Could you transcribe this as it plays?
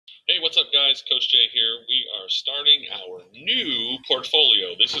Hey, what's up, guys? Coach Jay here. We are starting our new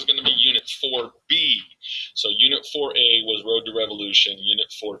portfolio. This is going to be Unit 4B. So Unit 4A was Road to Revolution. Unit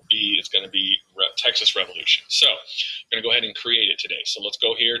 4B is going to be Texas Revolution. So I'm going to go ahead and create it today. So let's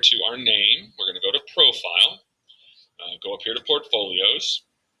go here to our name. We're going to go to Profile. Go up here to Portfolios.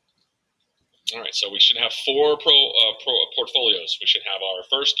 All right, so we should have four portfolios. We should have our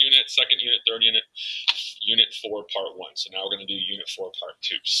first unit, second unit, third unit, Unit 4 Part 1. So now we're going to do Unit 4 Part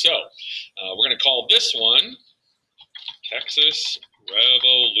 2. So we're going to call this one Texas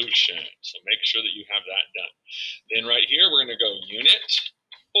Revolution. So make sure that you have that done. Then right here, we're going to go Unit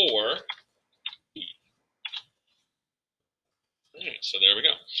 4. All right, so there we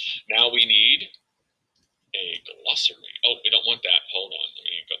go. Now we need a glossary. Oh, we don't want that. Hold on. Let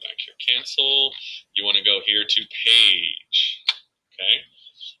me go back here. Cancel. You want to go here to page. Okay.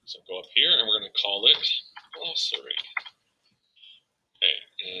 So go up here and we're going to call it glossary. Okay.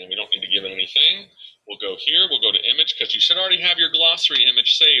 And we don't need to give it anything. We'll go here. We'll go to image because you should already have your glossary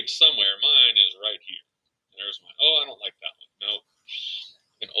image saved somewhere. Mine is right here. There's mine. Oh, I don't like that one. Nope.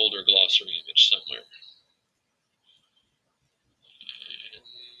 An older glossary image somewhere.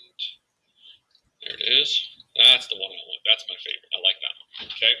 There it is. That's the one I want. That's my favorite. I like that one.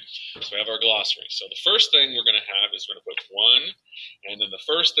 Okay, so we have our glossary. So the first thing we're going to have is we're going to put 1, and then the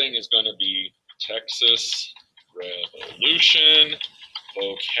first thing is going to be Texas Revolution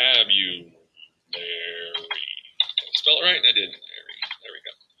vocabulary. Did I spell it right? I didn't. There we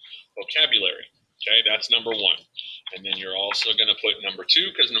go. Vocabulary. Okay, that's number 1. And then you're also going to put number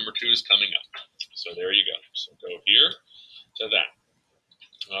 2 because number 2 is coming up. So there you go. So go here to that.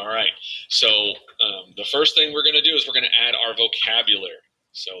 All right, so the first thing we're going to do is we're going to add our vocabulary.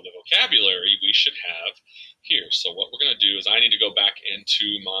 So the vocabulary we should have here. So what we're going to do is I need to go back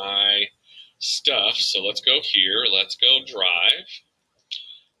into my stuff. So let's go here. Let's go Drive.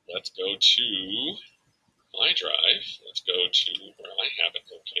 Let's go to my Drive. Let's go to where I have it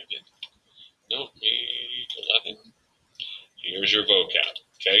located. Nope, page 11. Here's your vocab.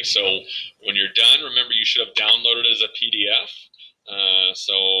 Okay, so when you're done, remember you should have downloaded it as a PDF.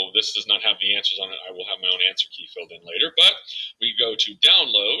 So this does not have the answers on it. I will have my own answer key filled in later. But we go to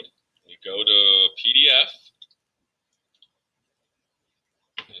download. We go to PDF.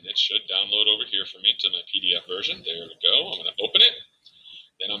 And it should download over here for me to my PDF version. There we go. I'm going to open it.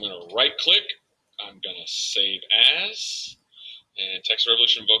 Then I'm going to right click. I'm going to save as. And Texas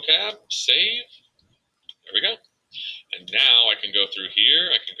Revolution vocab. Save. There we go. And now I can go through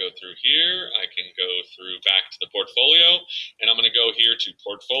here, I can go through here, I can go through back to the portfolio, and I'm going to go here to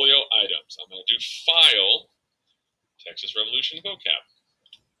portfolio items. I'm going to do file, Texas Revolution vocab.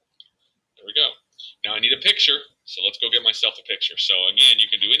 There we go. Now I need a picture, so let's go get myself a picture. So again, you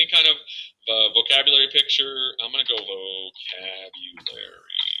can do any kind of vocabulary picture. I'm going to go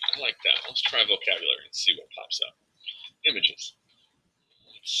vocabulary. I like that. Let's try vocabulary and see what pops up. Images.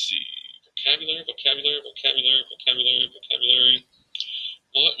 Let's see. Vocabulary, vocabulary, vocabulary, vocabulary, vocabulary.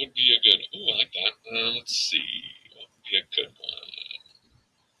 What would be a good? Ooh, I like that. Let's see. What would be a good one?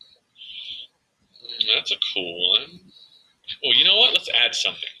 That's a cool one. Oh, you know what? Let's add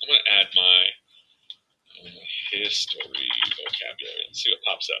something. I'm going to add my history vocabulary. Let's see what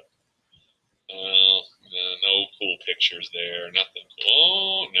pops up. No cool pictures there. Nothing cool.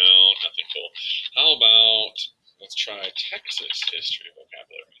 Oh, no, nothing cool. How about, let's try Texas history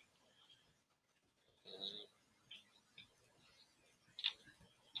vocabulary.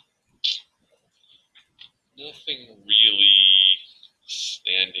 Nothing really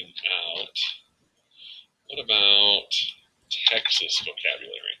standing out. What about Texas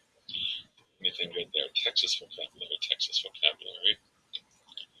vocabulary? Anything good there? Texas vocabulary, Texas vocabulary.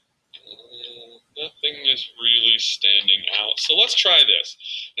 Nothing is really standing out. So let's try this.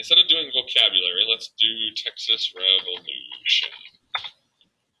 Instead of doing vocabulary, let's do Texas Revolution.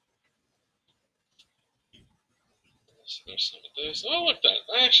 So there's some of this. Oh, look at that.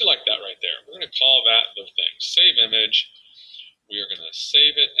 I actually like that right there. We're going to call that the thing. Save image. We are going to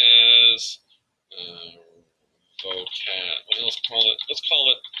save it as vocab. Let's call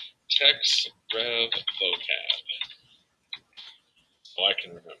it Tex Rev vocab. So I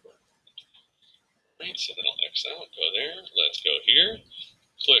can remember. Right, so then I'll X out, go there. Let's go here.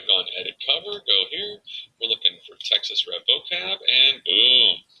 Click on edit cover, go here. We're looking for Texas Rev vocab, and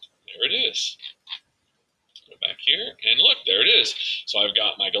boom. There it is. Go back here, and look, there it is. So I've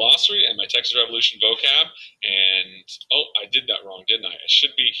got my glossary and my Texas Revolution vocab, and, oh, I did that wrong, didn't I? It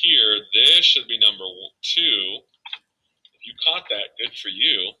should be here. This should be number 2. If you caught that, good for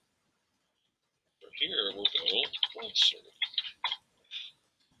you. For here, we'll go glossary.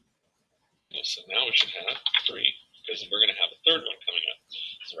 So now we should have 3. because we're going to have a third one coming up.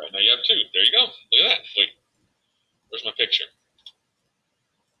 So right now you have 2. There you go. Look at that. Wait, where's my picture?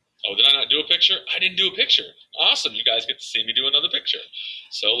 Oh, did I not do a picture? I didn't do a picture. Awesome. You guys get to see me do another picture.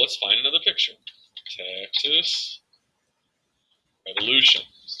 So let's find another picture. Texas Revolution.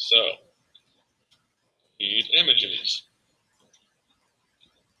 So, need images.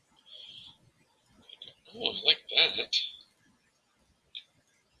 Oh, I like that.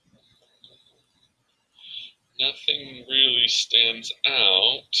 Nothing really stands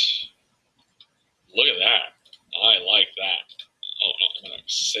out. Look at that. I like that. Oh, no, I'm going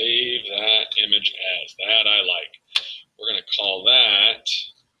to save that image as. That I like. We're going to call that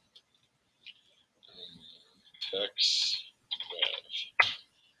Tex Rev.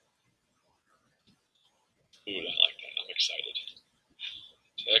 Ooh, I like that. I'm excited.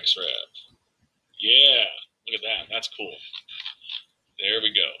 Tex Rev. Yeah, look at that. That's cool. There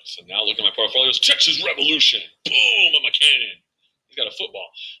we go. So now look at my portfolios. Texas Revolution. Boom, I'm a cannon. He's got a football.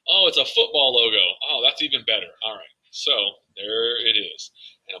 Oh, it's a football logo. Oh, that's even better. All right. So there it is.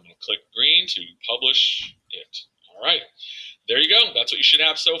 And I'm going to click green to publish it. All right. There you go. That's what you should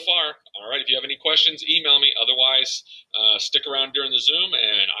have so far. All right. If you have any questions, email me. Otherwise, stick around during the Zoom,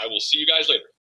 and I will see you guys later.